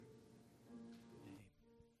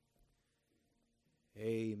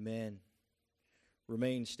Amen.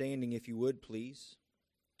 Remain standing if you would, please,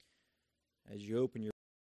 as you open your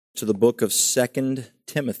to the book of 2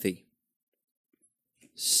 Timothy.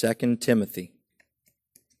 2 Timothy.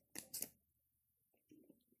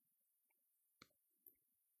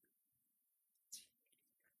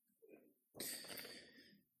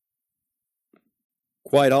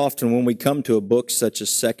 Quite often when we come to a book such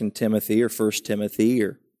as 2 Timothy or 1 Timothy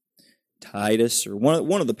or Titus or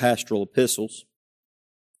one of the pastoral epistles,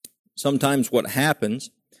 sometimes what happens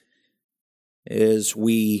is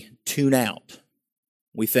we tune out.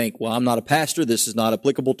 We think, well, I'm not a pastor, this is not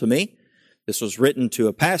applicable to me. This was written to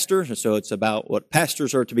a pastor, so it's about what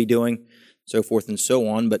pastors are to be doing, so forth and so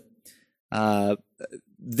on, but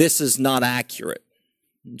this is not accurate.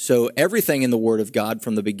 So everything in the Word of God,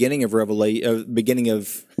 from the beginning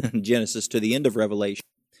of Genesis to the end of Revelation,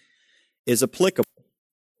 is applicable.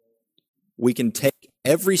 We can take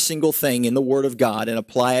every single thing in the Word of God and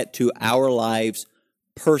apply it to our lives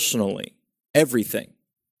personally. Everything.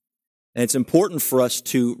 And it's important for us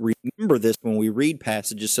to remember this when we read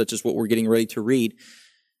passages such as what we're getting ready to read,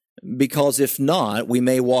 because if not, we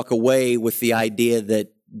may walk away with the idea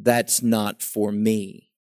that that's not for me.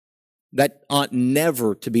 That ought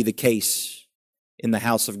never to be the case in the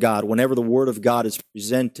house of God. Whenever the Word of God is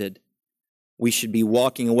presented, we should be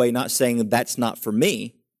walking away not saying that's not for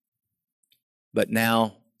me, but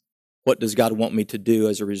now, what does God want me to do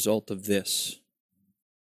as a result of this?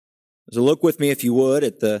 So look with me, if you would,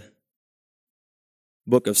 at the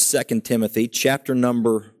book of 2 Timothy, chapter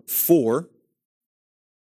number 4.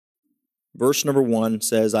 Verse number 1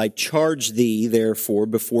 says, I charge thee, therefore,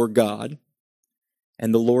 before God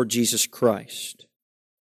and the Lord Jesus Christ,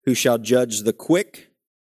 who shall judge the quick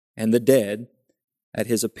and the dead at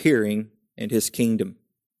his appearing and his kingdom.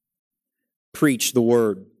 Preach the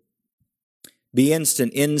word. Be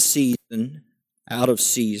instant in season, out of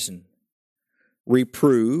season.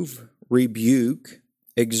 Reprove, rebuke,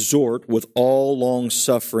 exhort with all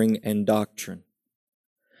long-suffering and doctrine.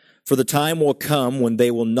 For the time will come when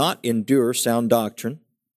they will not endure sound doctrine,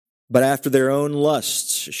 but after their own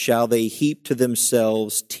lusts shall they heap to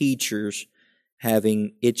themselves teachers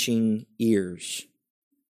having itching ears.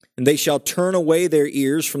 And they shall turn away their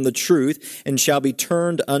ears from the truth, and shall be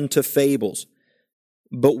turned unto fables.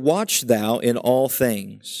 But watch thou in all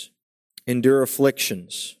things, endure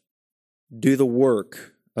afflictions, do the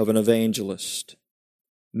work of an evangelist,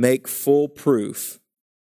 make full proof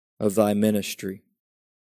of thy ministry.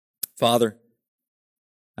 Father,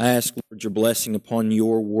 I ask, Lord, your blessing upon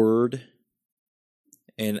your word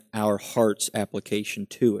and our heart's application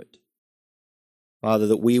to it. Father,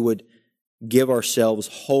 that we would give ourselves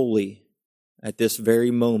wholly at this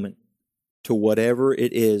very moment to whatever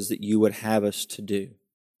it is that you would have us to do.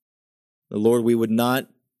 Lord, we would not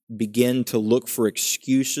begin to look for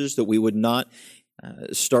excuses, that we would not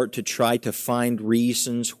start to try to find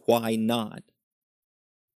reasons why not.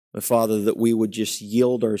 But Father, that we would just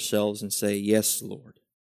yield ourselves and say, yes, Lord,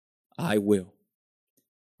 I will.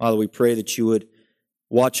 Father, we pray that you would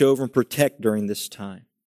watch over and protect during this time.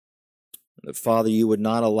 That, Father, you would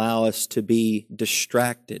not allow us to be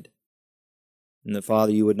distracted. And that,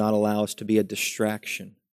 Father, you would not allow us to be a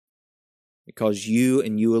distraction. Because you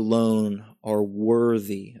and you alone are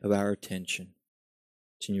worthy of our attention.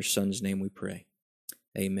 It's in your Son's name we pray.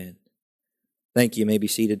 Amen. Thank you. You may be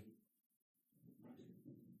seated.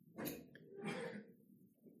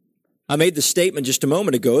 I made the statement just a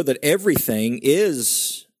moment ago that everything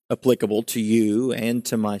is applicable to you and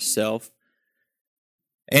to myself.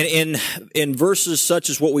 And in verses such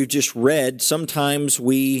as what we've just read, sometimes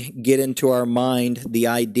we get into our mind the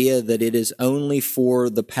idea that it is only for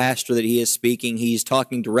the pastor that he is speaking. He's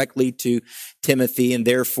talking directly to Timothy, and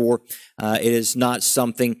therefore it is not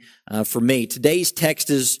something for me. Today's text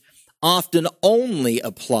is often only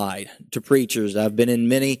applied to preachers. I've been in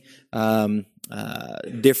many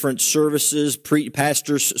different services,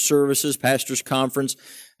 pastors' services, pastors' conference.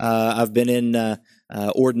 I've been in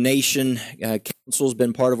ordination councils,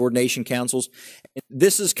 been part of ordination councils.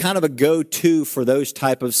 This is kind of a go-to for those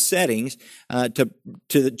type of settings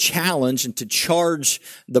to challenge and to charge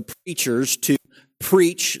the preachers to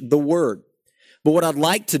preach the word. But what I'd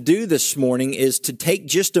like to do this morning is to take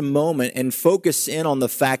just a moment and focus in on the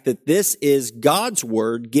fact that this is God's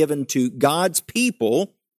word given to God's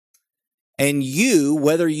people, and you,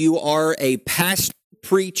 whether you are a pastor,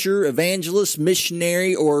 preacher, evangelist,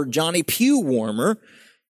 missionary, or Johnny Pew warmer,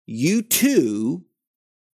 you too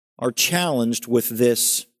are challenged with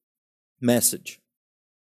this message.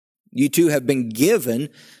 You too have been given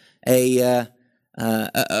a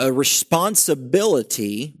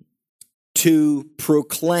responsibility to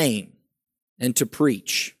proclaim and to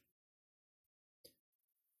preach.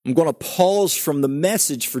 I'm going to pause from the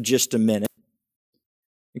message for just a minute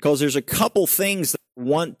because there's a couple things that I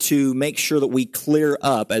want to make sure that we clear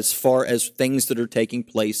up as far as things that are taking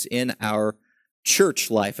place in our church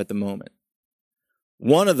life at the moment.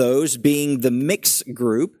 One of those being the mix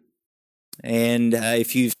group. And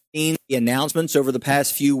if you've seen the announcements over the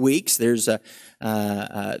past few weeks, there's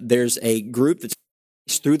a group that's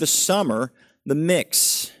through the summer, the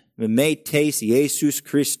mix. Metes Jesus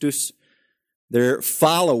Christus. They're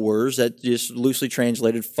followers, that just loosely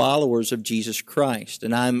translated, followers of Jesus Christ.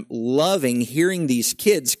 And I'm loving hearing these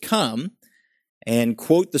kids come and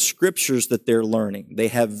quote the scriptures that they're learning. They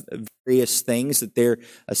have various things that they're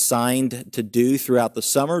assigned to do throughout the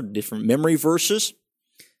summer, different memory verses.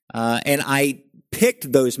 And I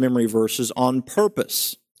picked those memory verses on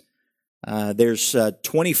purpose. There's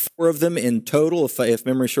 24 of them in total, if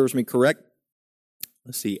memory serves me correct.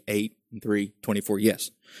 Let's see, 8 and 3, 24, yes.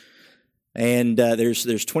 And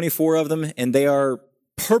there's 24 of them, and they are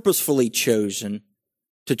purposefully chosen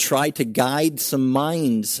to try to guide some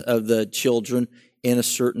minds of the children in a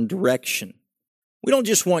certain direction. We don't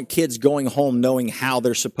just want kids going home knowing how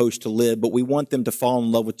they're supposed to live, but we want them to fall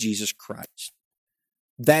in love with Jesus Christ.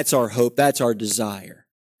 That's our hope. That's our desire.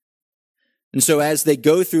 And so as they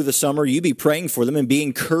go through the summer, you be praying for them and be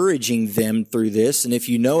encouraging them through this. And if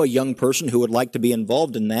you know a young person who would like to be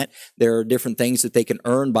involved in that, there are different things that they can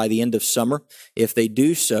earn by the end of summer if they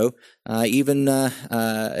do so, even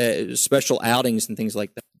special outings and things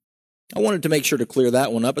like that. I wanted to make sure to clear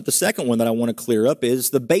that one up. But the second one that I want to clear up is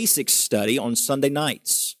the basics study on Sunday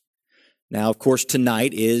nights. Now, of course,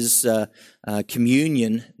 tonight is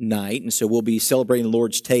communion night, and so we'll be celebrating the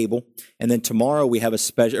Lord's table. And then tomorrow we have a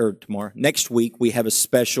special, next week we have a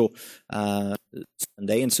special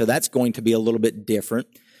Sunday, and so that's going to be a little bit different.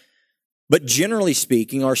 But generally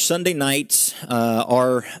speaking, our Sunday nights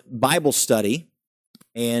are Bible study,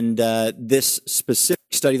 and this specific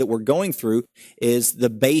study that we're going through is the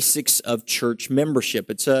basics of church membership.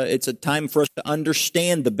 It's a time for us to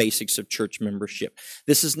understand the basics of church membership.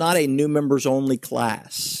 This is not a new members only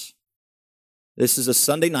class. This is a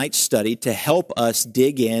Sunday night study to help us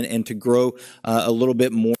dig in and to grow a little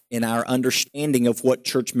bit more in our understanding of what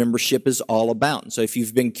church membership is all about. And so if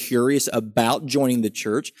you've been curious about joining the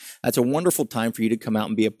church, that's a wonderful time for you to come out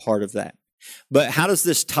and be a part of that. But how does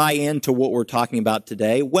this tie into what we're talking about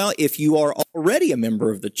today? Well, if you are already a member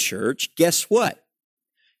of the church, guess what?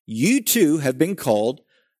 You too have been called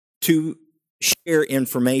to share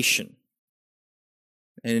information.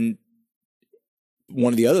 And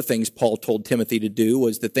one of the other things Paul told Timothy to do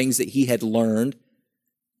was the things that he had learned,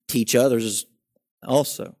 teach others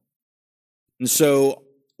also. And so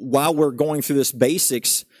while we're going through this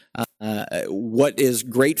basics, what is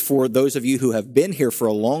great for those of you who have been here for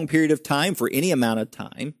a long period of time, for any amount of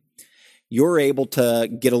time, you're able to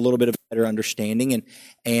get a little bit of better understanding,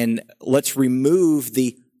 and let's remove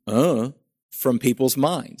the from people's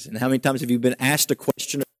minds. And how many times have you been asked a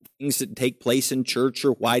question of things that take place in church,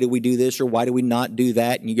 or why do we do this, or why do we not do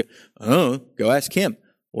that? And you go, go ask him.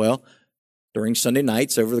 Well, during Sunday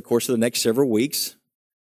nights, over the course of the next several weeks,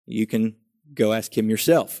 you can go ask him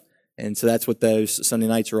yourself. And so that's what those Sunday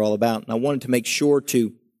nights are all about. And I wanted to make sure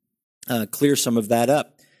to clear some of that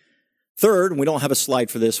up. Third, and we don't have a slide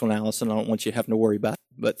for this one, Allison. I don't want you having to worry about it.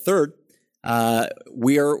 But third,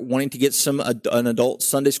 we are wanting to get an adult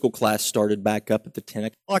Sunday school class started back up at the 10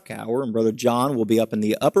 o'clock hour. And Brother John will be up in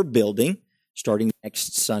the upper building starting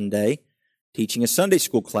next Sunday, teaching a Sunday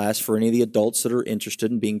school class for any of the adults that are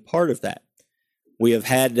interested in being part of that. We have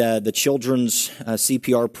had the children's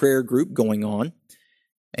CPR prayer group going on.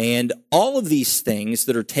 And all of these things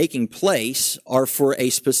that are taking place are for a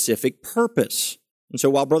specific purpose. And so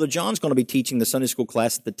while Brother John's going to be teaching the Sunday school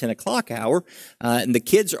class at the 10 o'clock hour, and the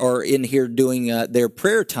kids are in here doing their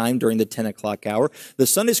prayer time during the 10 o'clock hour, the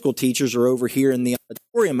Sunday school teachers are over here in the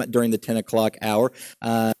auditorium during the 10 o'clock hour.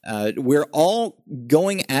 We're all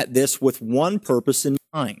going at this with one purpose in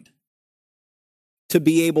mind: to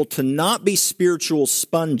be able to not be spiritual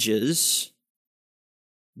sponges,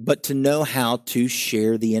 but to know how to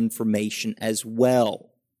share the information as well.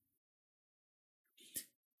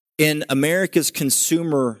 In America's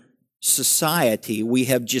consumer society, we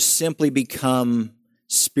have just simply become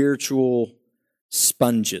spiritual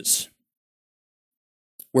sponges,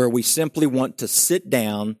 where we simply want to sit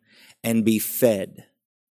down and be fed.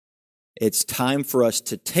 It's time for us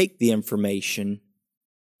to take the information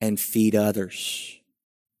and feed others.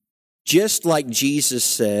 Just like Jesus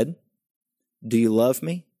said, "Do you love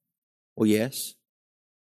me?" Well, yes.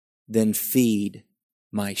 Then feed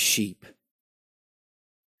my sheep.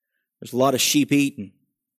 There's a lot of sheep eating.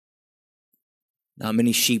 not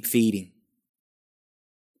many sheep feeding.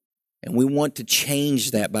 And we want to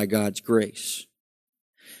change that by God's grace.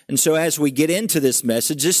 And so as we get into this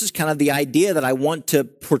message, this is kind of the idea that I want to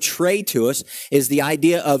portray to us, is the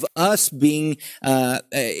idea of us being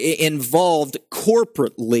involved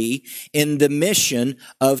corporately in the mission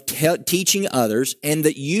of teaching others, and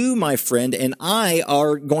that you, my friend, and I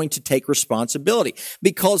are going to take responsibility.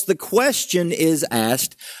 Because the question is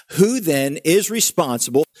asked, who then is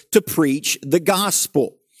responsible to preach the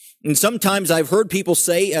gospel? And sometimes I've heard people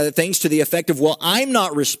say things to the effect of, well, I'm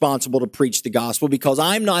not responsible to preach the gospel because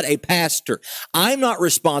I'm not a pastor. I'm not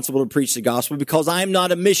responsible to preach the gospel because I'm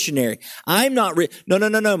not a missionary.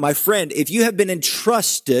 No, my friend. If you have been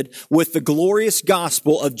entrusted with the glorious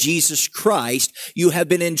gospel of Jesus Christ, you have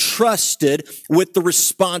been entrusted with the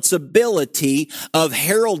responsibility of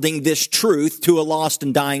heralding this truth to a lost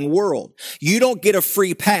and dying world. You don't get a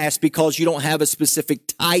free pass because you don't have a specific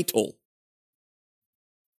title.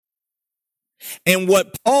 And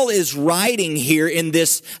what Paul is writing here in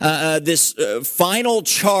this final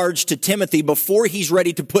charge to Timothy before he's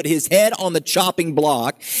ready to put his head on the chopping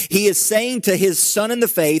block, he is saying to his son in the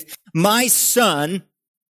faith, my son,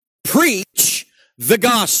 preach the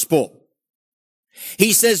gospel.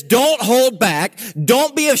 He says, don't hold back.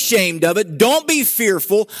 Don't be ashamed of it. Don't be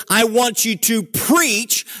fearful. I want you to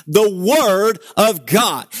preach the word of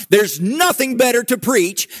God. There's nothing better to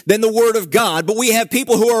preach than the word of God, but we have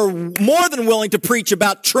people who are more than willing to preach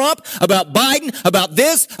about Trump, about Biden, about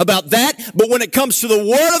this, about that. But when it comes to the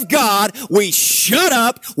word of God, we shut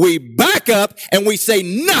up, we back up, and we say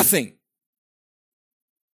nothing.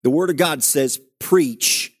 The word of God says,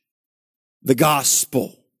 preach the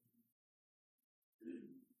gospel.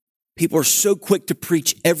 People are so quick to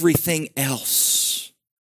preach everything else.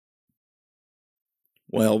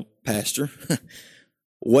 Well, Pastor,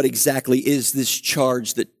 what exactly is this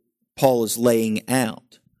charge that Paul is laying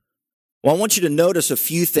out? Well, I want you to notice a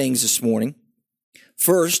few things this morning.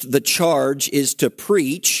 First, the charge is to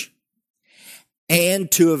preach and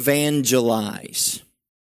to evangelize.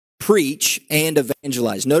 Preach and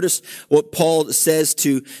evangelize. Notice what Paul says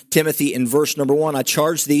to Timothy in verse number 1. I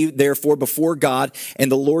charge thee, therefore, before God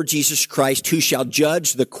and the Lord Jesus Christ, who shall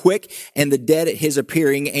judge the quick and the dead at his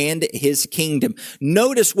appearing and his kingdom.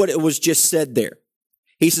 Notice what it was just said there.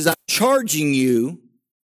 He says, I'm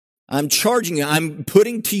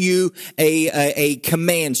putting to you a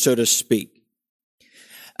command, so to speak.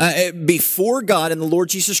 Before God and the Lord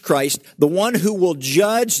Jesus Christ, the one who will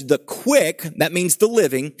judge the quick, that means the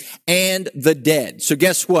living, and the dead. So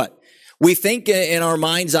guess what? We think in our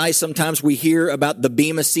mind's eye, sometimes we hear about the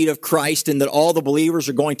bema seat of Christ and that all the believers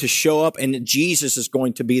are going to show up and Jesus is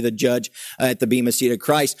going to be the judge at the bema seat of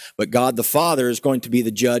Christ, but God the Father is going to be the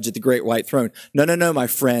judge at the great white throne. No, my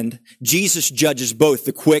friend. Jesus judges both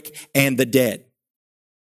the quick and the dead.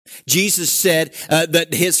 Jesus said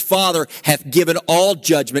that his Father hath given all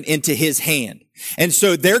judgment into his hand. And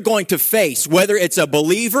so they're going to face, whether it's a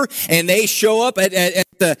believer and they show up at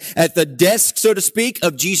the desk, so to speak,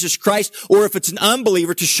 of Jesus Christ, or if it's an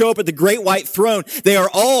unbeliever to show up at the great white throne, they are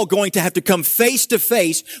all going to have to come face to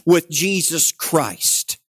face with Jesus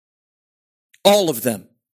Christ. All of them.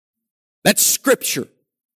 That's Scripture.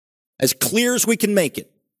 As clear as we can make it.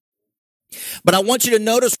 But I want you to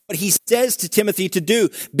notice what he says to Timothy to do.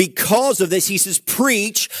 Because of this, he says,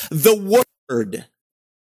 preach the word.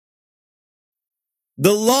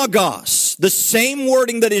 The logos, the same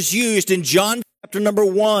wording that is used in John chapter number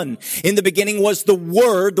 1. In the beginning was the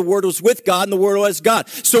Word was with God, and the Word was God.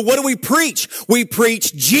 So what do we preach? We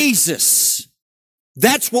preach Jesus.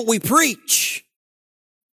 That's what we preach.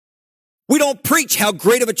 We don't preach how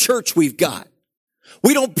great of a church we've got.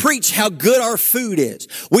 We don't preach how good our food is.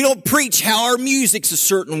 We don't preach how our music's a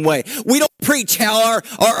certain way. We don't preach how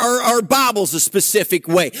our Bible's a specific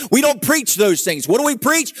way. We don't preach those things. What do we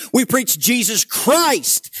preach? We preach Jesus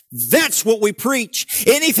Christ. That's what we preach.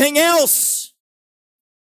 Anything else,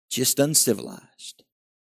 just uncivilized.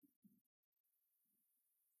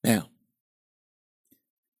 Now,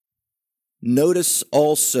 notice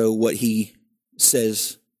also what he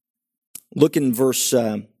says. Look in verse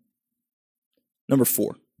number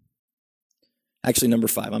 4. Actually, number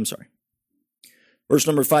 5, I'm sorry. Verse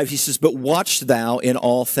number 5, he says, but watch thou in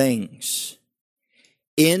all things.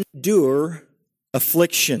 Endure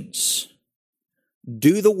afflictions.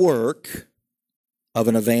 Do the work of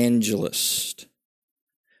an evangelist.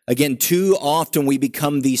 Again, too often we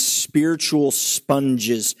become these spiritual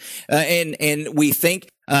sponges, and we think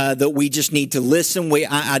that we just need to listen.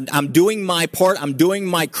 I'm doing my part. I'm doing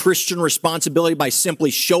my Christian responsibility by simply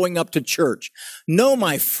showing up to church. No,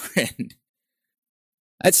 my friend.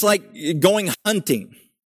 That's like going hunting.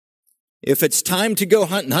 If it's time to go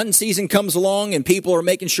hunting season comes along and people are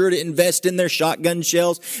making sure to invest in their shotgun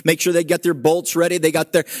shells, make sure they got their bolts ready, they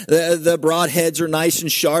got the broadheads are nice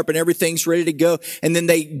and sharp and everything's ready to go, and then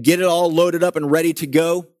they get it all loaded up and ready to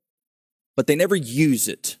go, but they never use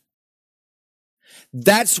it.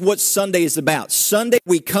 That's what Sunday is about. Sunday,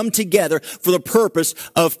 we come together for the purpose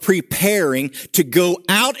of preparing to go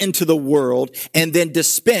out into the world and then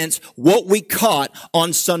dispense what we caught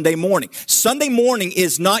on Sunday morning. Sunday morning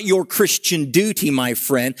is not your Christian duty, my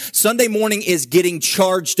friend. Sunday morning is getting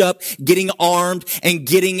charged up, getting armed, and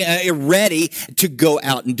getting ready to go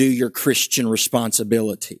out and do your Christian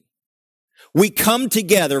responsibility. We come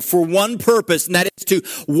together for one purpose, and that is to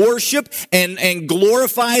worship and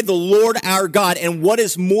glorify the Lord our God. And what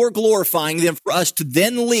is more glorifying than for us to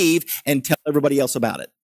then leave and tell everybody else about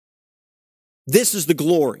it? This is the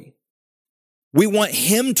glory. We want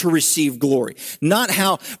Him to receive glory, not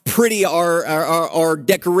how pretty our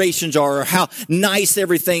decorations are or how nice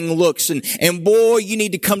everything looks. And boy, you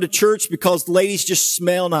need to come to church because the ladies just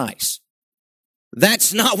smell nice.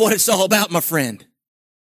 That's not what it's all about, my friend.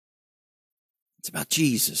 It's about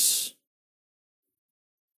Jesus.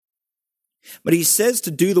 But he says to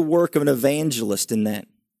do the work of an evangelist in that.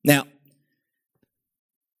 Now,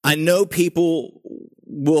 I know people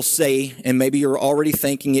will say, and maybe you're already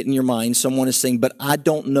thinking it in your mind, someone is saying, but I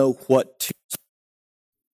don't know what to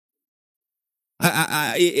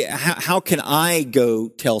say. How can I go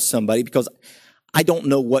tell somebody? Because I don't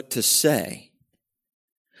know what to say.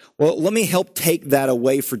 Well, let me help take that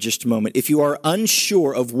away for just a moment. If you are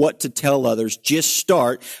unsure of what to tell others, just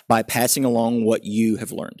start by passing along what you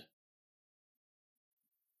have learned.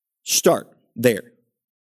 Start there.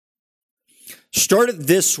 Start it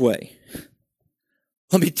this way.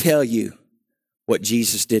 Let me tell you what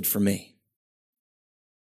Jesus did for me.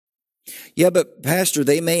 Yeah, but Pastor,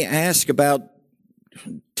 they may ask about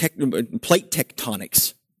plate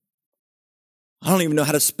tectonics. I don't even know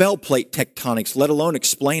how to spell plate tectonics, let alone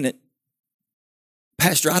explain it.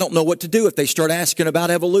 Pastor, I don't know what to do if they start asking about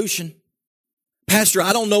evolution. Pastor,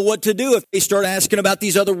 I don't know what to do if they start asking about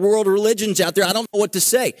these other world religions out there. I don't know what to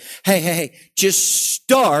say. Hey, just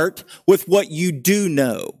start with what you do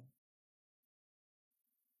know.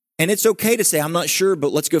 And it's okay to say, I'm not sure,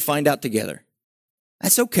 but let's go find out together.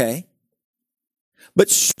 That's okay.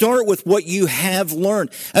 But start with what you have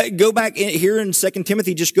learned. Go back here in 2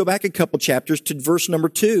 Timothy, just go back a couple chapters to verse number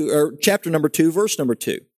 2, or chapter number 2, verse number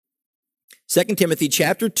 2. 2 Timothy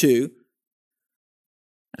chapter 2,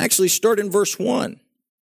 actually start in verse 1. It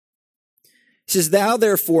says, Thou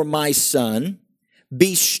therefore, my son,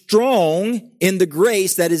 be strong in the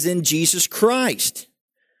grace that is in Jesus Christ.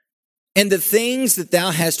 And the things that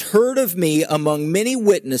thou hast heard of me among many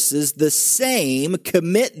witnesses, the same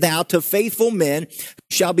commit thou to faithful men who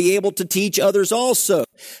shall be able to teach others also.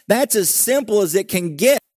 That's as simple as it can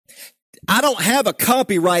get. I don't have a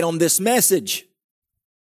copyright on this message.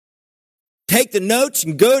 Take the notes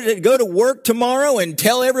and go to work tomorrow and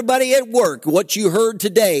tell everybody at work what you heard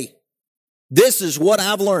today. This is what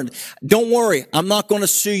I've learned. Don't worry, I'm not going to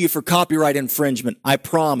sue you for copyright infringement. I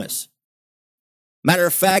promise. Matter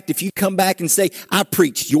of fact, if you come back and say, I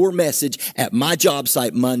preached your message at my job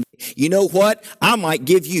site Monday, you know what? I might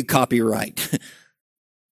give you copyright.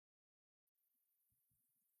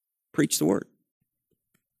 Preach the word.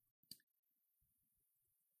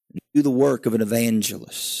 Do the work of an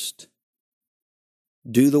evangelist.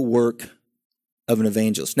 Do the work of an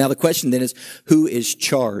evangelist. Now the question then is, who is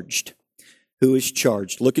charged? Who is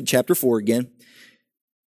charged? Look at chapter 4 again.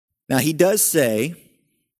 Now he does say,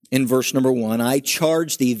 in verse number 1, I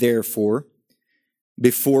charge thee therefore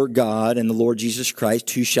before God and the Lord Jesus Christ,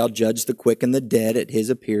 who shall judge the quick and the dead at his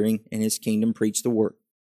appearing in his kingdom, preach the word.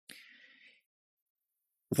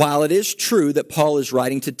 While it is true that Paul is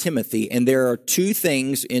writing to Timothy, and there are two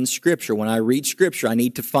things in Scripture. When I read Scripture, I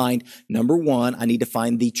need to find, number one, I need to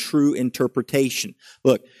find the true interpretation.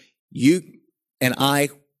 Look, you and I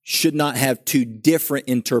should not have two different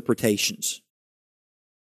interpretations.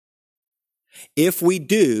 If we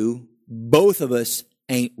do, both of us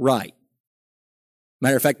ain't right.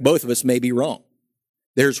 Matter of fact, both of us may be wrong.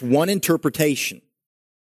 There's one interpretation.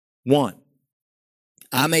 One.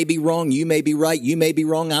 I may be wrong, you may be right, you may be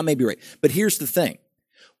wrong, I may be right. But here's the thing.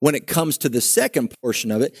 When it comes to the second portion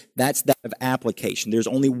of it, that's that of application. There's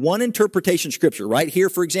only one interpretation of Scripture. Right here,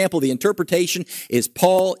 for example, the interpretation is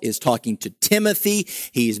Paul is talking to Timothy.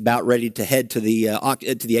 He's about ready to head to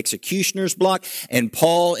the executioner's block. And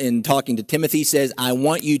Paul, in talking to Timothy, says, I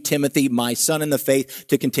want you, Timothy, my son in the faith,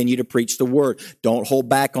 to continue to preach the word. Don't hold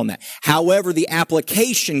back on that. However, the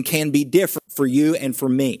application can be different for you and for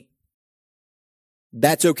me.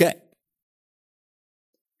 That's okay.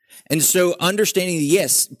 And so understanding,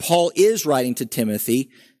 yes, Paul is writing to Timothy,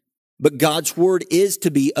 but God's word is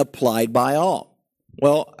to be applied by all.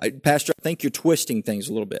 Well, Pastor, I think you're twisting things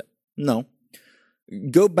a little bit. No.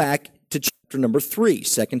 Go back to chapter number 3,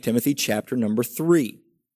 2 Timothy chapter number 3.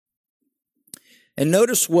 And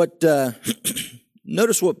notice what Paul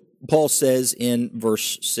says in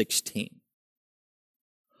verse 16.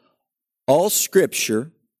 All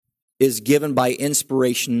Scripture is given by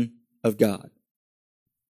inspiration of God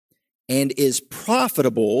and is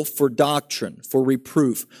profitable for doctrine, for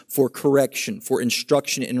reproof, for correction, for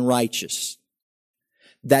instruction in righteousness,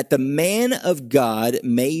 that the man of God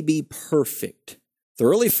may be perfect,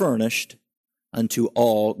 thoroughly furnished unto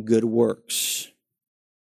all good works.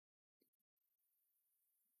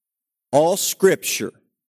 All Scripture.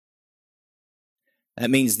 That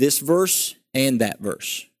means this verse and that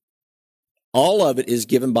verse. All of it is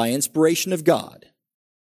given by inspiration of God.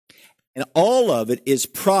 And all of it is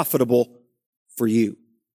profitable for you.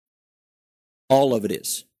 All of it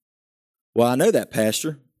is. Well, I know that,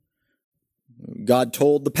 Pastor. God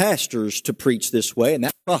told the pastors to preach this way, and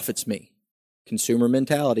that profits me. Consumer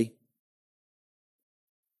mentality.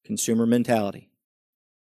 Consumer mentality.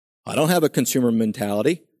 I don't have a consumer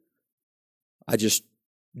mentality. I just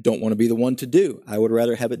don't want to be the one to do. I would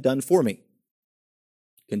rather have it done for me.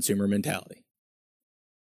 Consumer mentality.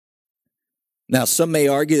 Now, some may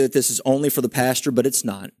argue that this is only for the pastor, but it's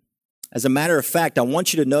not. As a matter of fact, I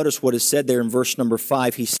want you to notice what is said there in verse number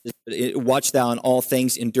 5. He says, watch thou in all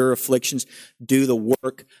things, endure afflictions, do the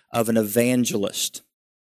work of an evangelist.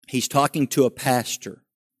 He's talking to a pastor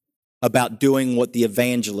about doing what the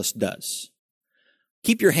evangelist does.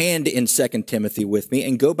 Keep your hand in 2 Timothy with me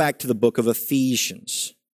and go back to the book of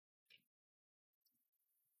Ephesians.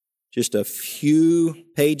 Just a few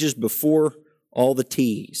pages before all the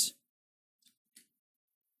T's.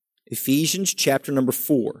 Ephesians chapter number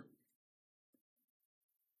 4.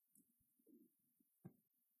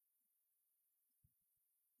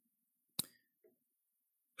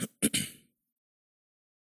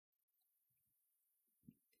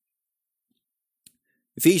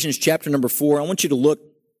 Ephesians chapter number 4. I want you to look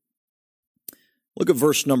at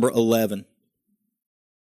verse number 11.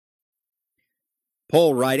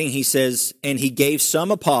 Paul writing, he says, and he gave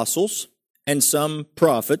some apostles and some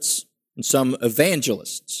prophets and some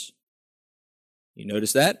evangelists. You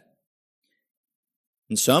notice that?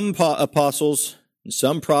 And some apostles and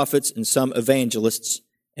some prophets and some evangelists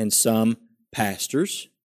and some pastors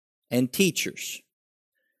and teachers.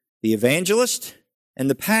 The evangelist and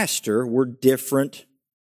the pastor were different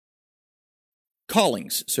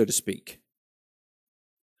callings, so to speak.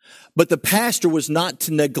 But the pastor was not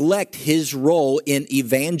to neglect his role in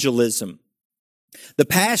evangelism. The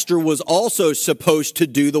pastor was also supposed to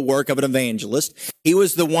do the work of an evangelist. He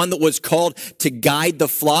was the one that was called to guide the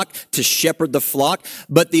flock, to shepherd the flock.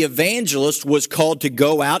 But the evangelist was called to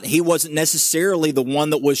go out. He wasn't necessarily the one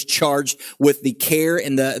that was charged with the care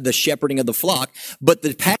and the shepherding of the flock. But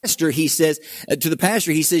the pastor, he says,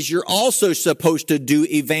 you're also supposed to do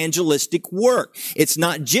evangelistic work. It's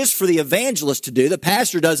not just for the evangelist to do. The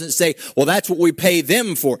pastor doesn't say, well, that's what we pay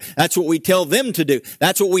them for. That's what we tell them to do.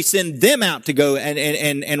 That's what we send them out to go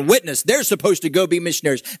and witness. They're supposed to go be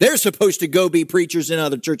missionaries. They're supposed to go be preachers in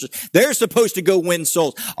other churches. They're supposed to go win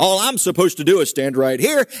souls. All I'm supposed to do is stand right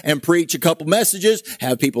here and preach a couple messages,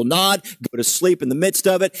 have people nod, go to sleep in the midst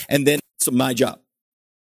of it, and then it's my job.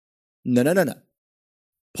 No.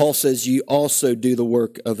 Paul says you also do the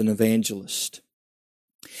work of an evangelist.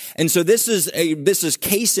 And so this is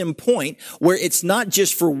case in point where it's not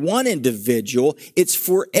just for one individual, it's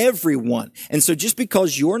for everyone. And so just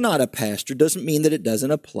because you're not a pastor doesn't mean that it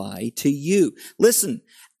doesn't apply to you. Listen,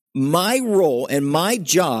 my role and my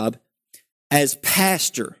job as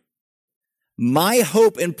pastor, my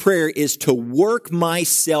hope and prayer is to work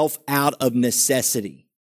myself out of necessity,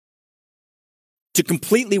 to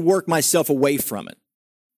completely work myself away from it.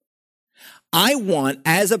 I want,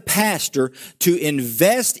 as a pastor, to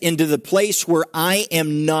invest into the place where I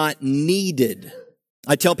am not needed.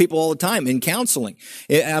 I tell people all the time in counseling,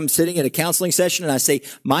 I'm sitting at a counseling session and I say,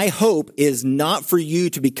 my hope is not for you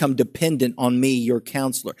to become dependent on me, your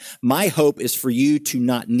counselor. My hope is for you to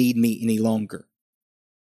not need me any longer.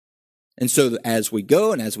 And so as we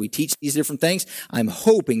go and as we teach these different things, I'm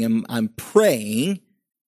hoping and I'm praying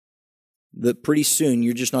that pretty soon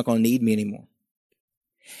you're just not going to need me anymore.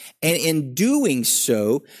 And in doing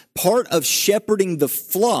so, part of shepherding the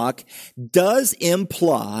flock does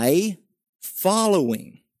imply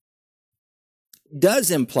following.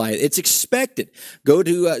 Does imply it. It's expected. Go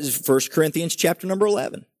to 1 Corinthians chapter number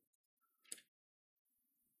 11.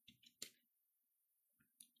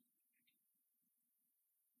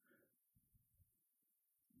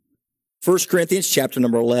 1 Corinthians chapter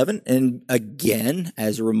number 11, and again,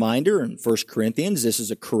 as a reminder, in 1 Corinthians, this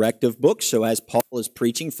is a corrective book, so as Paul is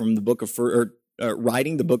preaching from the book of,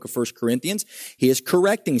 writing the book of 1 Corinthians, he is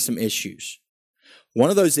correcting some issues.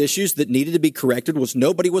 One of those issues that needed to be corrected was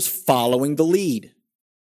nobody was following the lead.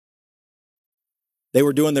 They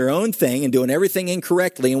were doing their own thing and doing everything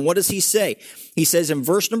incorrectly, and what does he say? He says in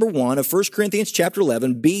verse number 1 of 1 Corinthians chapter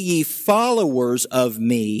 11, "Be ye followers of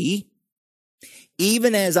me,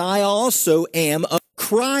 even as I also am of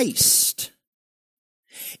Christ."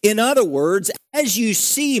 In other words, as you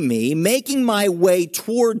see me making my way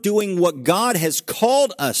toward doing what God has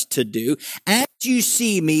called us to do, as you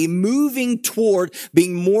see me moving toward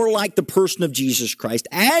being more like the person of Jesus Christ,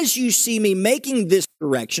 as you see me making this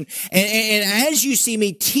direction, and as you see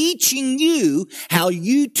me teaching you how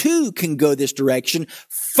you too can go this direction,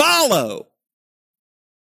 follow.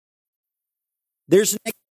 There's an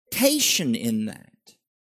expectation in that.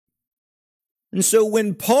 And so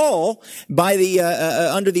when Paul, by the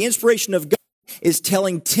under the inspiration of God, is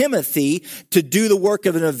telling Timothy to do the work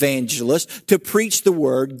of an evangelist, to preach the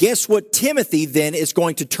word, guess what Timothy then is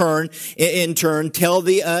going to in turn tell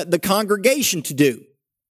the congregation to do?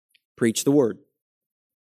 Preach the word.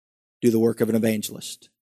 Do the work of an evangelist.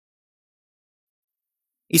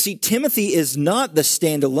 You see, Timothy is not the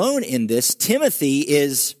standalone in this. Timothy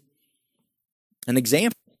is an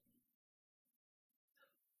example.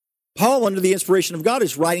 Paul, under the inspiration of God,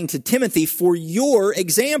 is writing to Timothy for your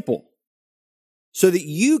example, so that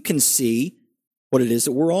you can see what it is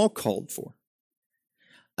that we're all called for.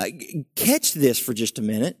 Catch this for just a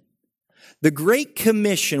minute. The Great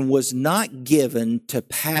Commission was not given to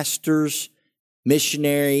pastors,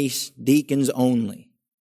 missionaries, deacons only.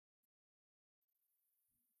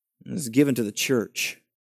 It was given to the church.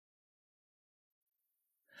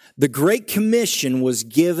 The Great Commission was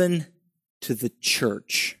given to the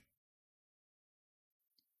church.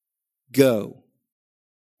 Go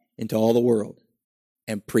into all the world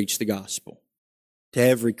and preach the gospel to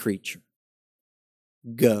every creature.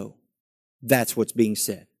 Go. That's what's being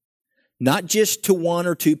said. Not just to one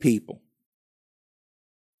or two people,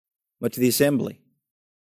 but to the assembly.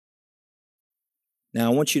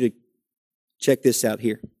 Now, I want you to check this out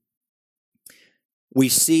here. We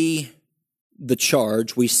see the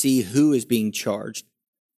charge. We see who is being charged.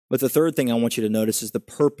 But the third thing I want you to notice is the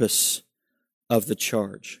purpose of the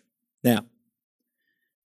charge. Now,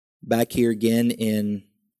 back here again in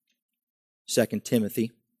 2 Timothy.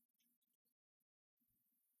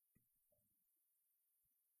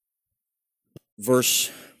 Verse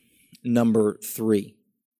number 3.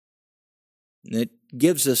 And it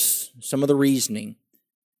gives us some of the reasoning.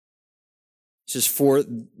 It says, "For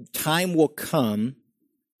time will come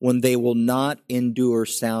when they will not endure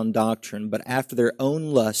sound doctrine, but after their own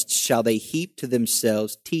lusts shall they heap to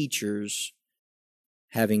themselves teachers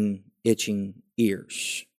having itching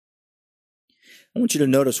ears." I want you to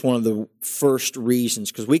notice one of the first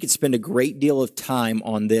reasons, because we could spend a great deal of time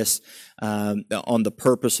on this, on the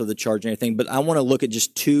purpose of the charge and everything, but I want to look at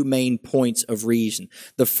just two main points of reason.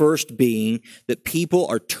 The first being that people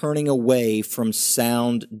are turning away from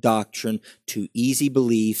sound doctrine to easy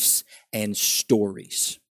beliefs and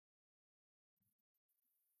stories.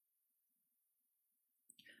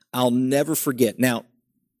 I'll never forget. Now,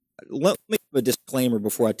 let me give a disclaimer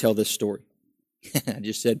before I tell this story. I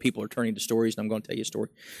just said people are turning to stories, and I'm going to tell you a story.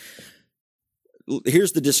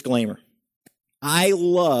 Here's the disclaimer. I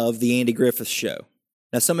love the Andy Griffith Show.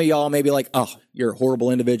 Now, some of y'all may be like, "Oh, you're a horrible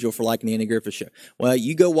individual for liking the Andy Griffith Show." Well,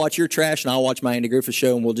 you go watch your trash, and I'll watch my Andy Griffith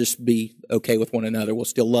Show, and we'll just be okay with one another. We'll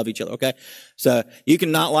still love each other, okay? So you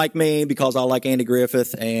can not like me because I like Andy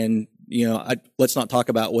Griffith, and let's not talk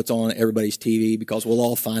about what's on everybody's TV because we'll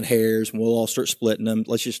all find hairs, and we'll all start splitting them.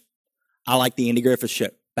 I like the Andy Griffith Show.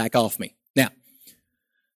 Back off me. Now,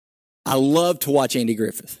 I love to watch Andy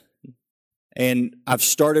Griffith, and I've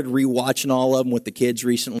started rewatching all of them with the kids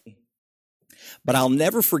recently. But I'll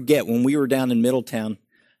never forget when we were down in Middletown,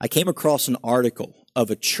 I came across an article of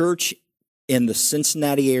a church in the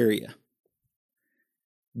Cincinnati area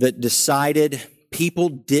that decided people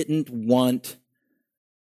didn't want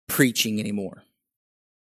preaching anymore.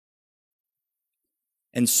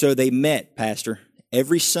 And so they met, Pastor,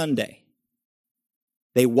 every Sunday.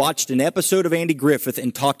 They watched an episode of Andy Griffith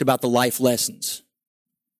and talked about the life lessons.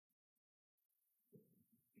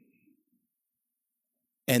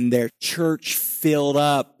 And their church filled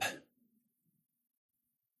up.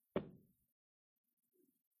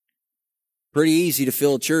 Pretty easy to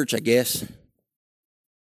fill a church, I guess.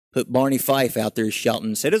 Put Barney Fife out there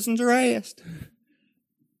shouting, "Citizens are asked."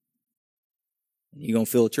 You're going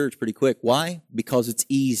to fill a church pretty quick. Why? Because it's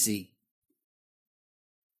easy.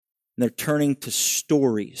 And they're turning to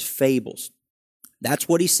stories, fables. That's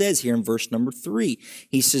what he says here in verse number 3.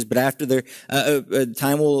 He says, but after their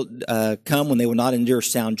time will come when they will not endure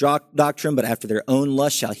sound doctrine, but after their own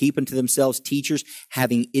lust shall heap unto themselves teachers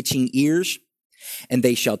having itching ears. And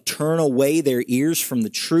they shall turn away their ears from the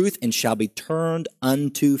truth and shall be turned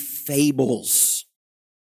unto fables.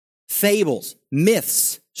 Fables,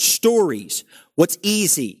 myths, stories. What's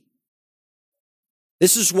easy?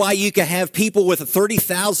 This is why you can have people with a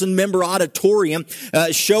 30,000 member auditorium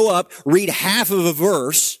show up, read half of a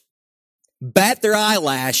verse, bat their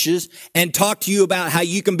eyelashes, and talk to you about how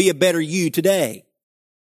you can be a better you today.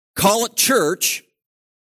 Call it church,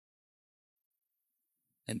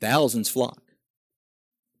 and thousands flock.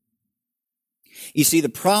 You see, the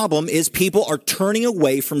problem is people are turning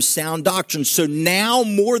away from sound doctrine. So now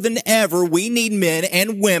more than ever, we need men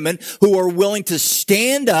and women who are willing to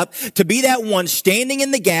stand up, to be that one standing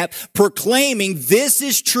in the gap, proclaiming this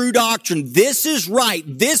is true doctrine. This is right.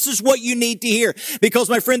 This is what you need to hear. Because,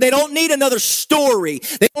 my friend, they don't need another story.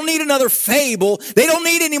 They don't need another fable. They don't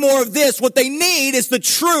need any more of this. What they need is the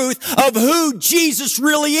truth of who Jesus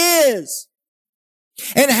really is.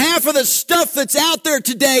 And half of the stuff that's out there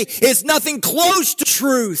today is nothing close to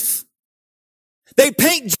truth. They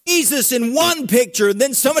paint Jesus in one picture, and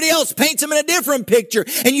then somebody else paints him in a different picture.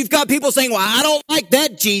 And you've got people saying, well, I don't like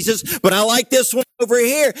that Jesus, but I like this one over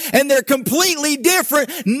here. And they're completely different,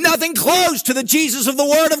 nothing close to the Jesus of the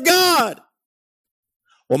Word of God.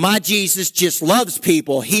 Well, my Jesus just loves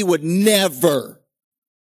people. He would never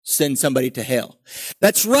send somebody to hell.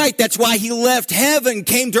 That's right. That's why he left heaven,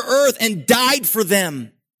 came to earth, and died for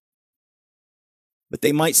them. But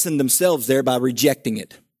they might send themselves there by rejecting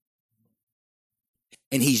it.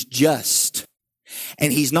 And he's just.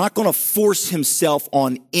 And he's not going to force himself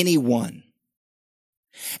on anyone.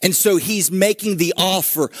 And so he's making the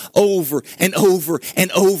offer over and over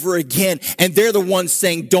and over again. And they're the ones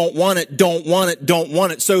saying, don't want it, don't want it, don't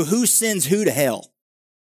want it. So who sends who to hell?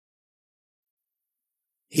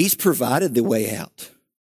 He's provided the way out.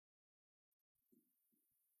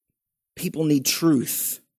 People need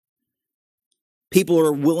truth. People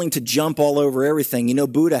are willing to jump all over everything. You know,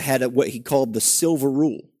 Buddha had what he called the silver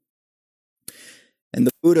rule. And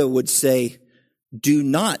the Buddha would say, do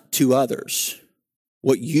not to others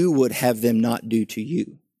what you would have them not do to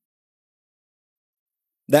you.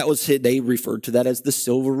 That was it. They referred to that as the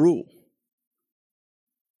silver rule.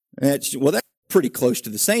 And that's pretty close to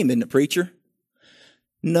the same, isn't it, preacher?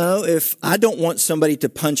 No, if I don't want somebody to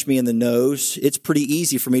punch me in the nose, it's pretty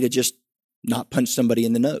easy for me to just not punch somebody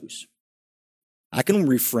in the nose. I can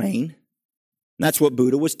refrain. That's what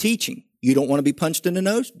Buddha was teaching. You don't want to be punched in the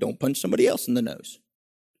nose? Don't punch somebody else in the nose.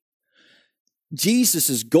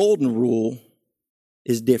 Jesus' golden rule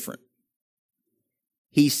is different.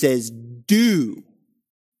 He says, do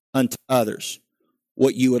unto others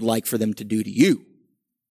what you would like for them to do to you.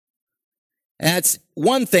 That's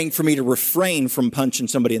one thing for me to refrain from punching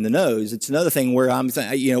somebody in the nose. It's another thing where I'm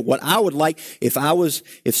saying, what I would like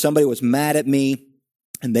if somebody was mad at me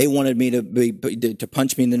and they wanted me to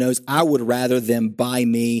punch me in the nose, I would rather them buy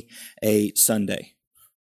me a sundae.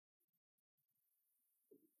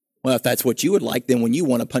 Well, if that's what you would like, then when you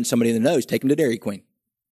want to punch somebody in the nose, take them to Dairy Queen.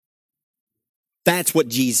 That's what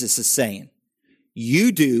Jesus is saying.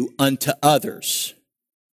 You do unto others.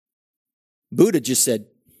 Buddha just said,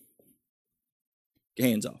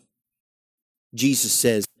 hands off. Jesus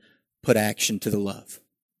says, put action to the love.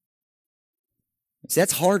 See,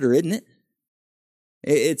 that's harder, isn't it?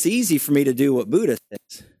 It's easy for me to do what Buddha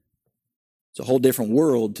says. It's a whole different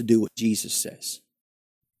world to do what Jesus says.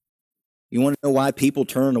 You want to know why people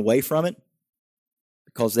turn away from it?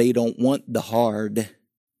 Because they don't want the hard.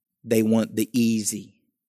 They want the easy.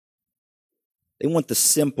 They want the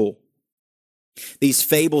simple. These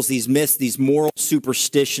fables, these myths, these moral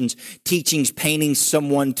superstitions, teachings painting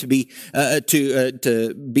someone to be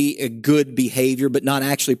a good behavior, but not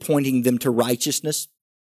actually pointing them to righteousness.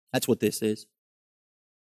 That's what this is.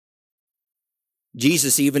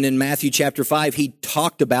 Jesus, even in Matthew chapter 5, he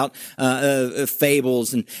talked about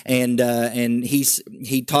fables and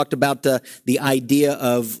he talked about the idea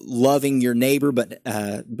of loving your neighbor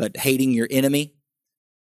but hating your enemy.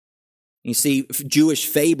 You see, Jewish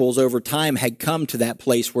fables over time had come to that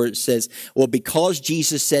place where it says, well, because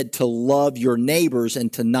Jesus said to love your neighbors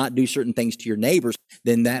and to not do certain things to your neighbors,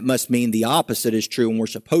 then that must mean the opposite is true and we're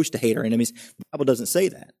supposed to hate our enemies. The Bible doesn't say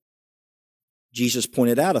that. Jesus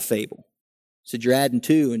pointed out a fable. He said, you're adding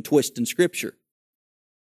to and twisting Scripture.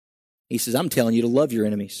 He says, I'm telling you to love your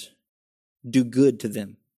enemies. Do good to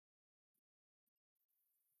them.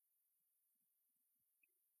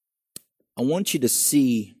 I want you to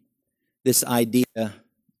see this idea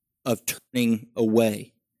of turning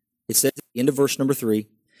away. It says at the end of verse number 3,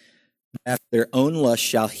 after their own lust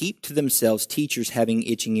shall heap to themselves teachers having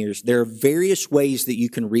itching ears. There are various ways that you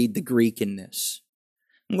can read the Greek in this.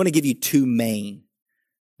 I'm going to give you two main.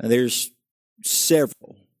 Now, there's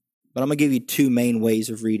several, but I'm going to give you two main ways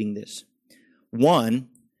of reading this. One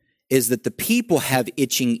is that the people have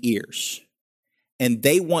itching ears, and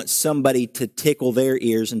they want somebody to tickle their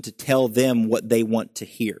ears and to tell them what they want to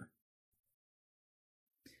hear.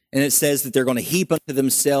 And it says that they're going to heap unto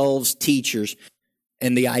themselves teachers,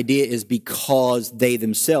 and the idea is because they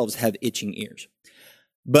themselves have itching ears.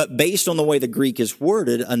 But based on the way the Greek is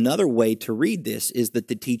worded, another way to read this is that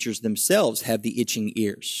the teachers themselves have the itching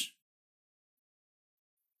ears.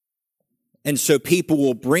 And so people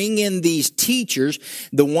will bring in these teachers,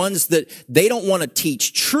 the ones that they don't want to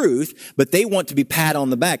teach truth, but they want to be pat on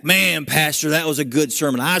the back. Man, Pastor, that was a good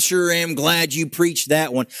sermon. I sure am glad you preached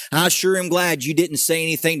that one. I sure am glad you didn't say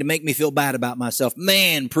anything to make me feel bad about myself.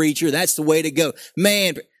 Man, preacher, that's the way to go.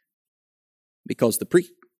 Man, because the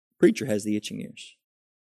preacher has the itching ears.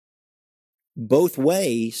 Both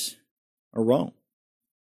ways are wrong.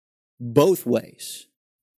 Both ways.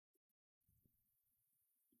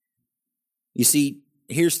 You see,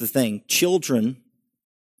 here's the thing. Children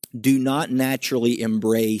do not naturally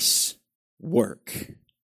embrace work.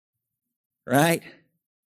 Right?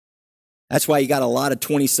 That's why you got a lot of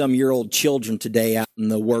 20-some-year-old children today out in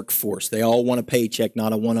the workforce. They all want a paycheck,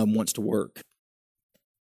 not one of them wants to work.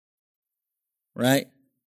 Right?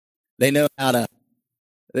 They know how to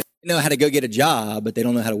go get a job, but they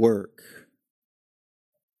don't know how to work.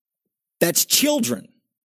 That's children.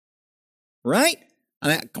 Right? I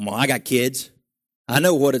mean, come on, I got kids. I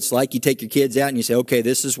know what it's like. You take your kids out and you say, okay,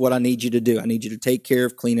 this is what I need you to do. I need you to take care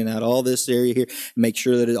of cleaning out all this area here, make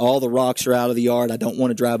sure that all the rocks are out of the yard. I don't want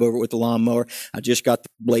to drive over it with the lawnmower. I just got the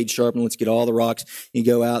blade sharpened. Let's get all the rocks. You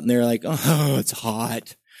go out and they're like, oh, it's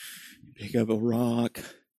hot. Pick up a rock.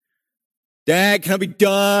 Dad, can I be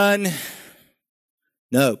done?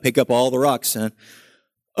 No, pick up all the rocks, son.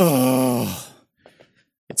 Oh,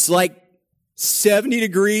 it's like 70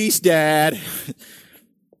 degrees, Dad.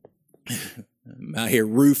 I'm out here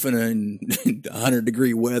roofing in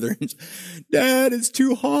 100-degree weather. Dad, it's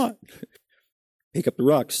too hot. Pick up the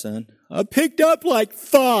rocks, son. I picked up like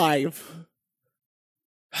 5.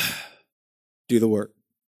 Do the work.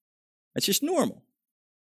 That's just normal.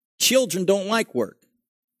 Children don't like work.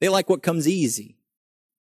 They like what comes easy.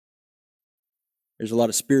 There's a lot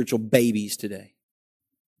of spiritual babies today.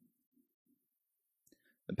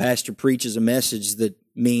 The pastor preaches a message that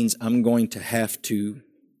means I'm going to have to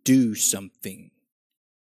do something.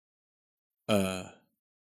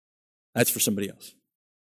 That's for somebody else.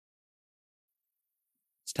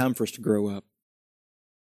 It's time for us to grow up.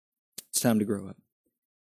 It's time to grow up.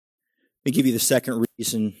 Let me give you the second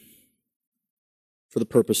reason for the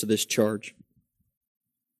purpose of this charge.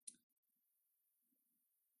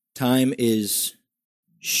 Time is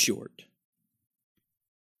short.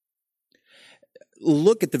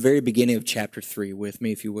 Look at the very beginning of chapter 3 with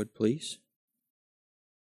me, if you would, please.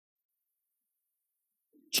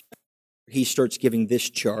 He starts giving this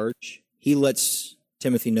charge. He lets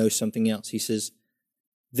Timothy know something else. He says,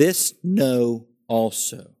 this know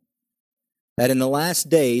also, that in the last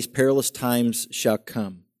days perilous times shall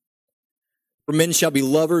come. For men shall be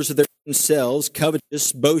lovers of their own selves,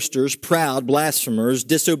 covetous, boasters, proud, blasphemers,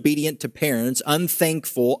 disobedient to parents,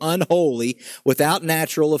 unthankful, unholy, without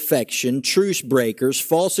natural affection, truce breakers,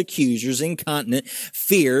 false accusers, incontinent,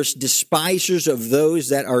 fierce, despisers of those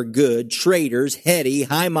that are good, traitors, heady,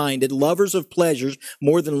 high-minded, lovers of pleasures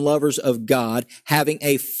more than lovers of God, having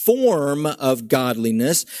a form of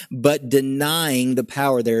godliness, but denying the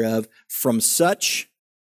power thereof. From such,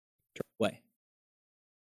 turn away.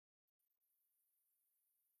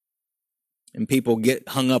 And people get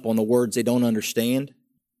hung up on the words they don't understand.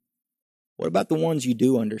 What about the ones you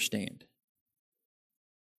do understand?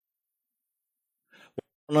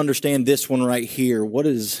 I don't understand this one right here. What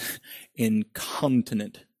is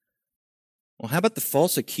incontinent? Well, how about the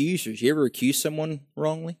false accusers? You ever accuse someone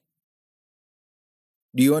wrongly?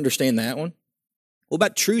 Do you understand that one? What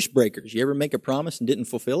about truce breakers? You ever make a promise and didn't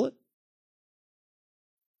fulfill it?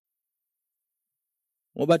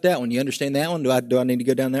 What about that one? You understand that one? Do I need to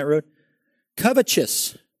go down that road?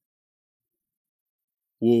 Covetous.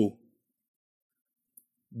 Whoa.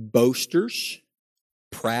 Boasters.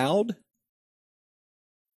 Proud.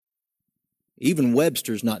 Even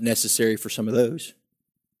Webster's not necessary for some of those.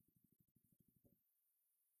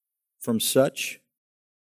 From such,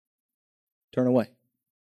 turn away.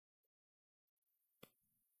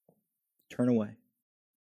 Turn away.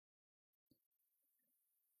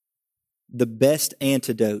 The best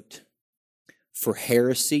antidote for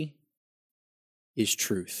heresy is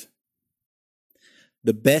truth.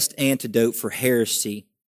 The best antidote for heresy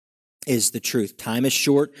is the truth. Time is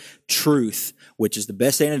short. Truth, which is the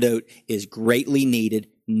best antidote, is greatly needed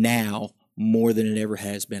now more than it ever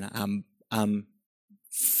has been. I'm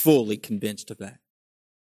fully convinced of that.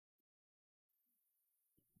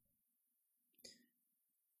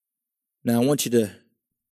 Now I want you to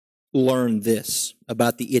learn this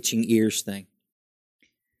about the itching ears thing.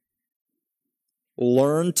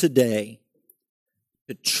 Learn today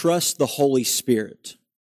to trust the Holy Spirit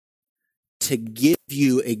to give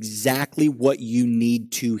you exactly what you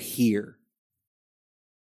need to hear,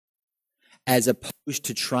 as opposed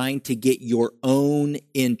to trying to get your own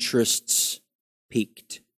interests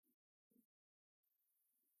piqued.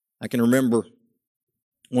 I can remember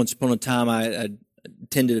once upon a time I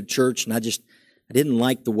attended a church and I didn't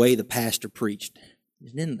like the way the pastor preached.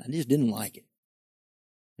 I just didn't like it.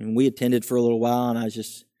 And we attended for a little while, and I was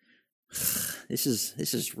just, this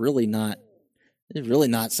is really not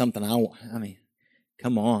something I want. I mean,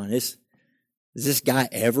 come on. Does this guy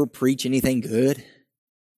ever preach anything good?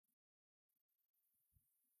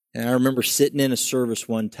 And I remember sitting in a service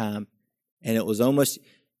one time, and it was almost,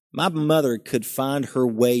 my mother could find her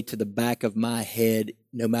way to the back of my head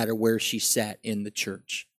no matter where she sat in the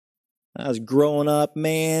church. I was growing up,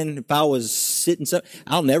 man, if I was sitting,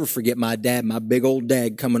 I'll never forget my dad, my big old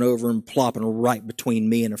dad, coming over and plopping right between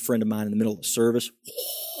me and a friend of mine in the middle of the service.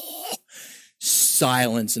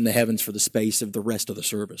 Silence in the heavens for the space of the rest of the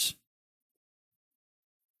service.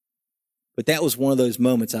 But that was one of those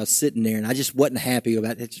moments I was sitting there and I just wasn't happy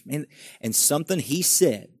about it. And something he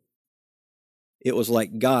said, it was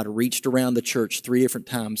like God reached around the church 3 different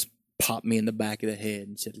times, popped me in the back of the head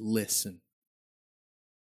and said, listen.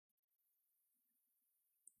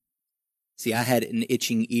 See, I had an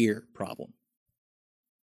itching ear problem.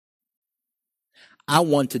 I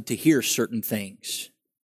wanted to hear certain things.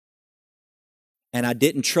 And I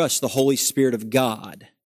didn't trust the Holy Spirit of God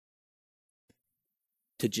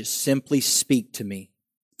to just simply speak to me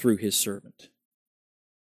through His servant.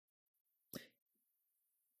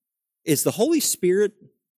 Is the Holy Spirit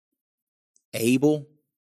able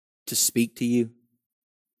to speak to you?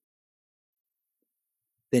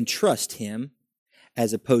 Then trust Him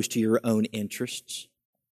as opposed to your own interests.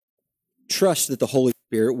 Trust that the Holy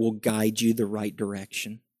Spirit will guide you the right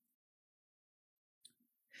direction.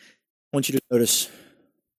 I want you to notice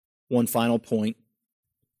one final point.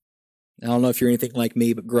 I don't know if you're anything like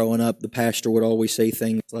me, but growing up, the pastor would always say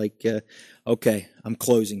things like, okay, I'm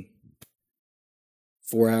closing.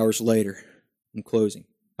 4 hours later, I'm closing.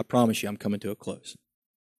 I promise you I'm coming to a close.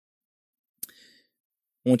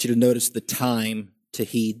 I want you to notice the time to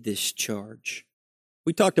heed this charge.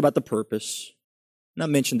 We talked about the purpose, and I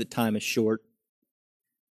mentioned that time is short.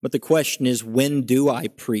 But the question is, when do I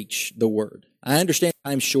preach the word? I understand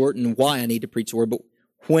time's short and why I need to preach the word, but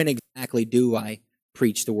when exactly do I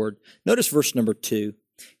preach the word? Notice verse number 2.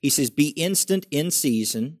 He says, be instant in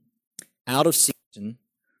season, out of season,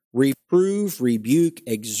 reprove, rebuke,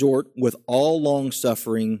 exhort with all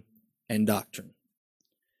longsuffering and doctrine.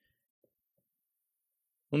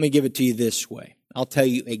 Let me give it to you this way. I'll tell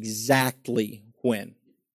you exactly when.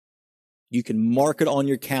 You can mark it on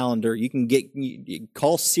your calendar. You can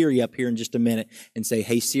call Siri up here in just a minute and say,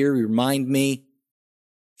 hey Siri, remind me,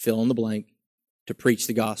 fill in the blank, to preach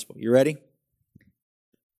the gospel. You ready?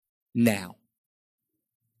 Now.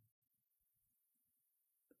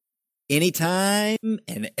 Anytime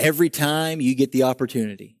and every time you get the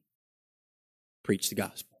opportunity, preach the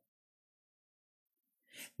gospel.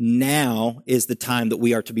 Now is the time that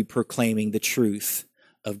we are to be proclaiming the truth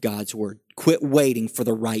of God's word. Quit waiting for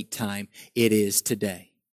the right time. It is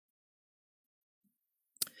today.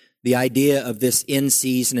 The idea of this in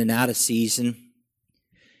season and out of season,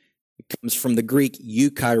 it comes from the Greek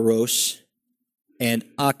eukairos and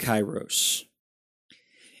akairos.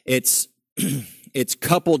 It's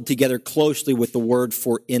coupled together closely with the word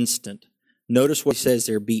for instant. Notice what he says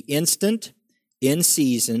there, be instant, in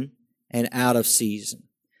season, and out of season.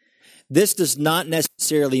 This does not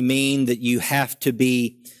necessarily mean that you have to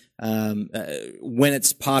be when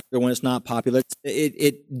it's popular, when it's not popular.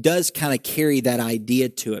 It does kind of carry that idea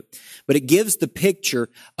to it. But it gives the picture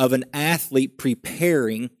of an athlete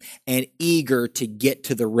preparing and eager to get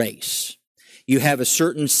to the race. You have a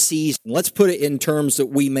certain season. Let's put it in terms that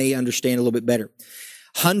we may understand a little bit better.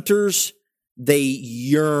 Hunters, they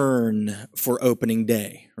yearn for opening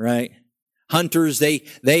day, right? Hunters, they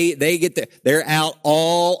get they're out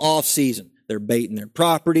all off season. They're baiting their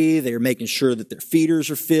property. They're making sure that their feeders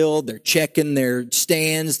are filled. They're checking their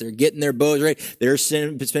stands. They're getting their bows ready. They're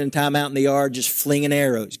spending time out in the yard just flinging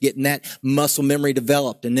arrows, getting that muscle memory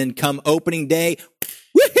developed. And then come opening day,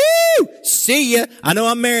 woohoo! See ya. I know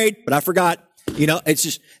I'm married, but I forgot. It's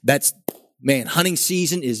just, man, hunting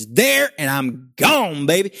season is there and I'm gone,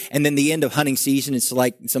 baby. And then the end of hunting season, it's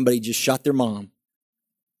like somebody just shot their mom.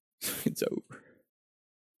 It's over.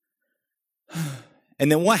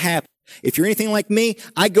 And then what happens? If you're anything like me,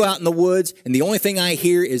 I go out in the woods and the only thing I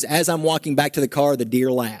hear is as I'm walking back to the car, the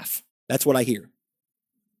deer laugh. That's what I hear.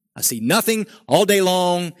 I see nothing all day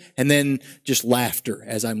long and then just laughter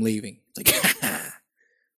as I'm leaving. It's like,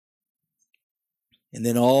 and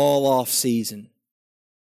then all off season,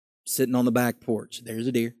 sitting on the back porch, there's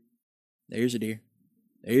a deer, there's a deer,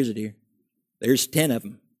 there's a deer. There's 10 of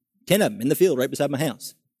them. 10 of them in the field right beside my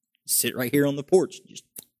house. Sit right here on the porch. Just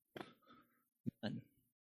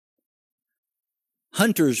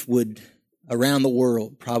hunters would, around the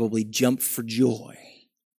world, probably jump for joy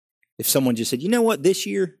if someone just said, you know what, this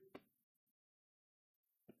year,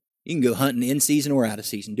 you can go hunting in season or out of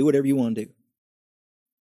season. Do whatever you want to do.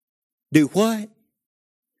 Do what?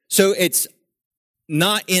 So it's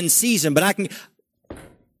not in season, but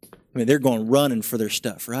they're going running for their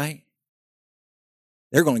stuff, right?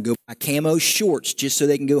 They're going to go buy camo shorts just so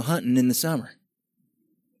they can go hunting in the summer.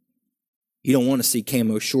 You don't want to see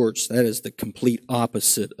camo shorts. That is the complete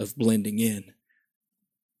opposite of blending in.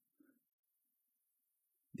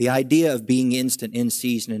 The idea of being instant in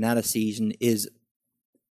season and out of season is,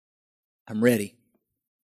 I'm ready.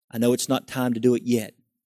 I know it's not time to do it yet.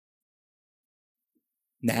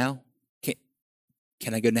 Now?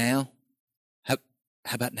 Can I go now? How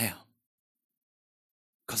about now?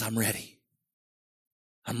 Because I'm ready.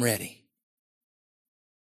 I'm ready.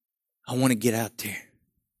 I want to get out there.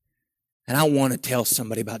 And I want to tell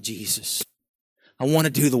somebody about Jesus. I want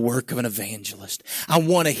to do the work of an evangelist. I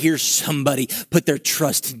want to hear somebody put their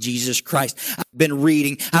trust in Jesus Christ. I've been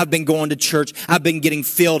reading. I've been going to church. I've been getting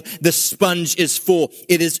filled. The sponge is full.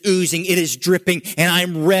 It is oozing. It is dripping. And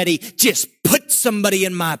I'm ready. Just put somebody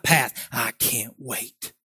in my path. I can't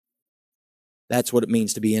wait. That's what it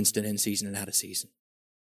means to be instant in season and out of season.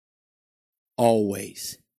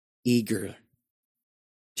 Always eager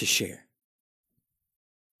to share.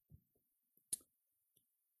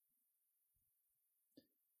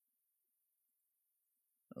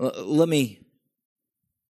 Let me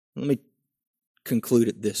conclude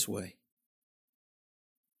it this way.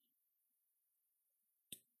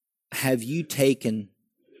 Have you taken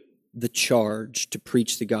the charge to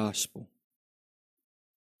preach the gospel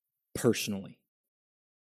personally?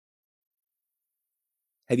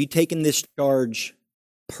 Have you taken this charge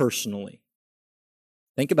personally?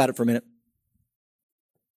 Think about it for a minute.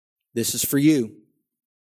 This is for you.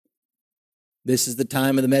 This is the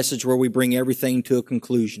time of the message where we bring everything to a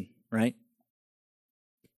conclusion, right?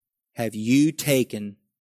 Have you taken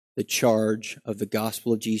the charge of the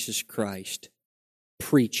gospel of Jesus Christ,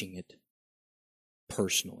 preaching it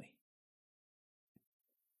personally?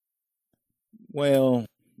 Well,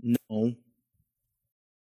 no.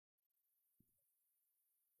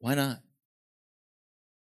 Why not?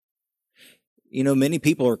 Many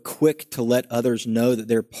people are quick to let others know that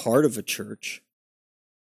they're part of a church,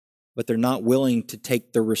 but they're not willing to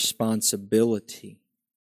take the responsibility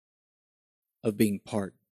of being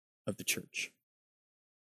part of the church.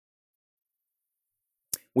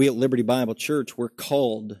 We at Liberty Bible Church, we're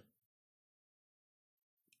called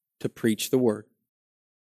to preach the word,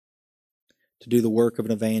 to do the work of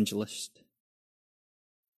an evangelist.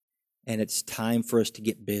 And it's time for us to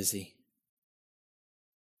get busy.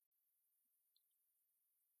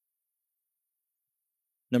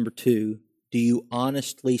 Number 2, do you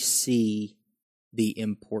honestly see the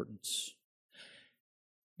importance?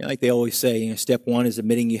 Like they always say, step 1 is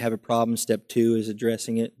admitting you have a problem. Step 2 is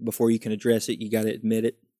addressing it. Before you can address it, you got to admit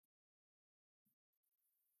it.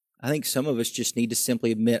 I think some of us just need to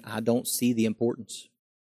simply admit, I don't see the importance.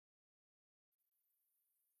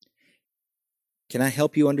 Can I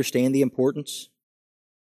help you understand the importance?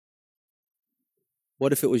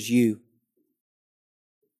 What if it was you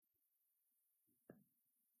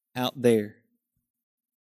out there?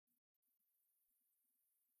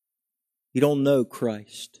 You don't know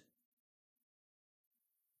Christ.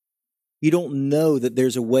 You don't know that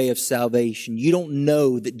there's a way of salvation. You don't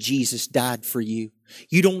know that Jesus died for you.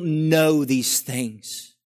 You don't know these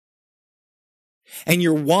things. And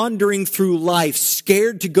you're wandering through life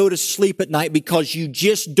scared to go to sleep at night because you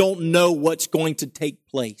just don't know what's going to take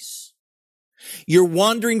place. You're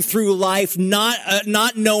wandering through life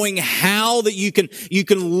not knowing how that you can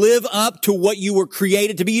live up to what you were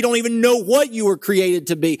created to be. You don't even know what you were created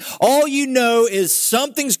to be. All you know is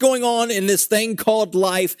something's going on in this thing called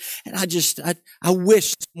life. And I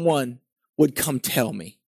wish someone would come tell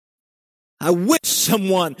me. I wish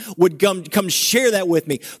someone would come share that with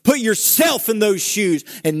me. Put yourself in those shoes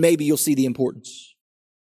and maybe you'll see the importance.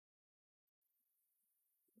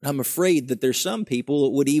 I'm afraid that there's some people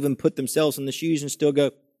that would even put themselves in the shoes and still go,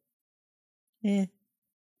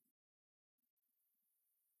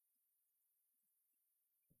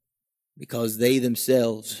 because they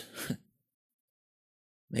themselves,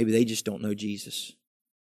 maybe they just don't know Jesus.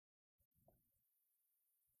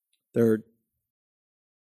 Third,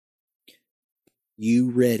 you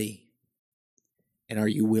ready and are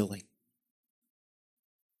you willing?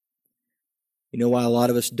 You know why a lot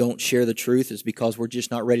of us don't share the truth is because we're just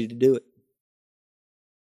not ready to do it.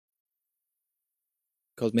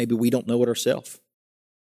 Because maybe we don't know it ourselves.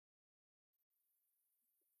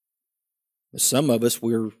 But some of us,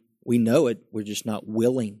 we know it, we're just not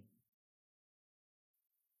willing.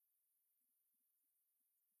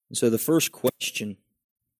 And so the first question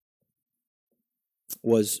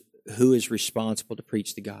was, who is responsible to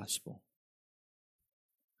preach the gospel?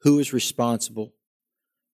 Who is responsible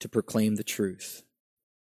to proclaim the truth?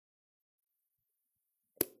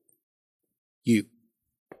 You.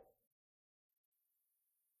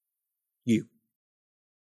 You.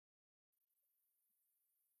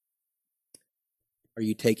 Are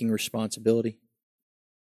you taking responsibility?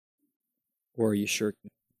 Or are you shirking?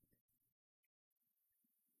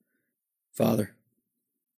 Father,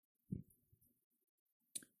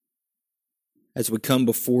 as we come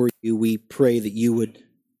before you, we pray that you would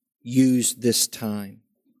use this time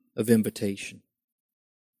of invitation.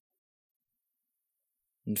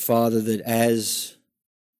 And Father, that as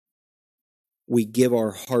we give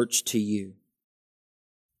our hearts to you,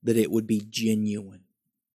 that it would be genuine,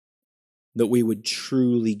 that we would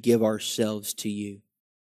truly give ourselves to you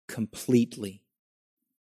completely.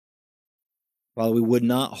 Father, we would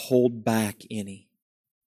not hold back any.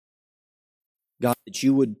 God, that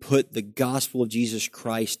you would put the gospel of Jesus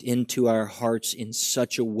Christ into our hearts in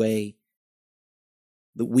such a way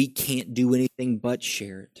that we can't do anything but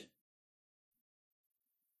share it.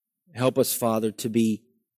 Help us, Father, to be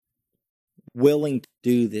willing to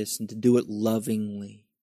do this and to do it lovingly.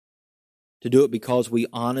 To do it because we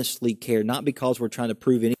honestly care, not because we're trying to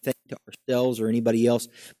prove anything to ourselves or anybody else,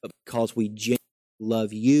 but because we genuinely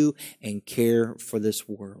love you and care for this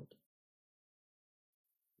world.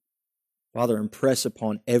 Father, impress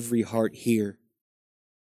upon every heart here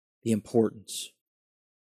the importance.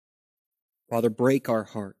 Father, break our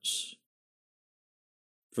hearts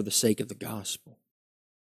for the sake of the gospel.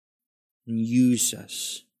 And use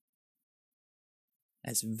us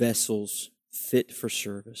as vessels fit for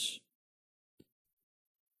service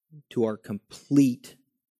to our complete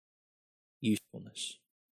usefulness.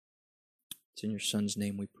 It's in your Son's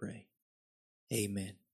name we pray. Amen.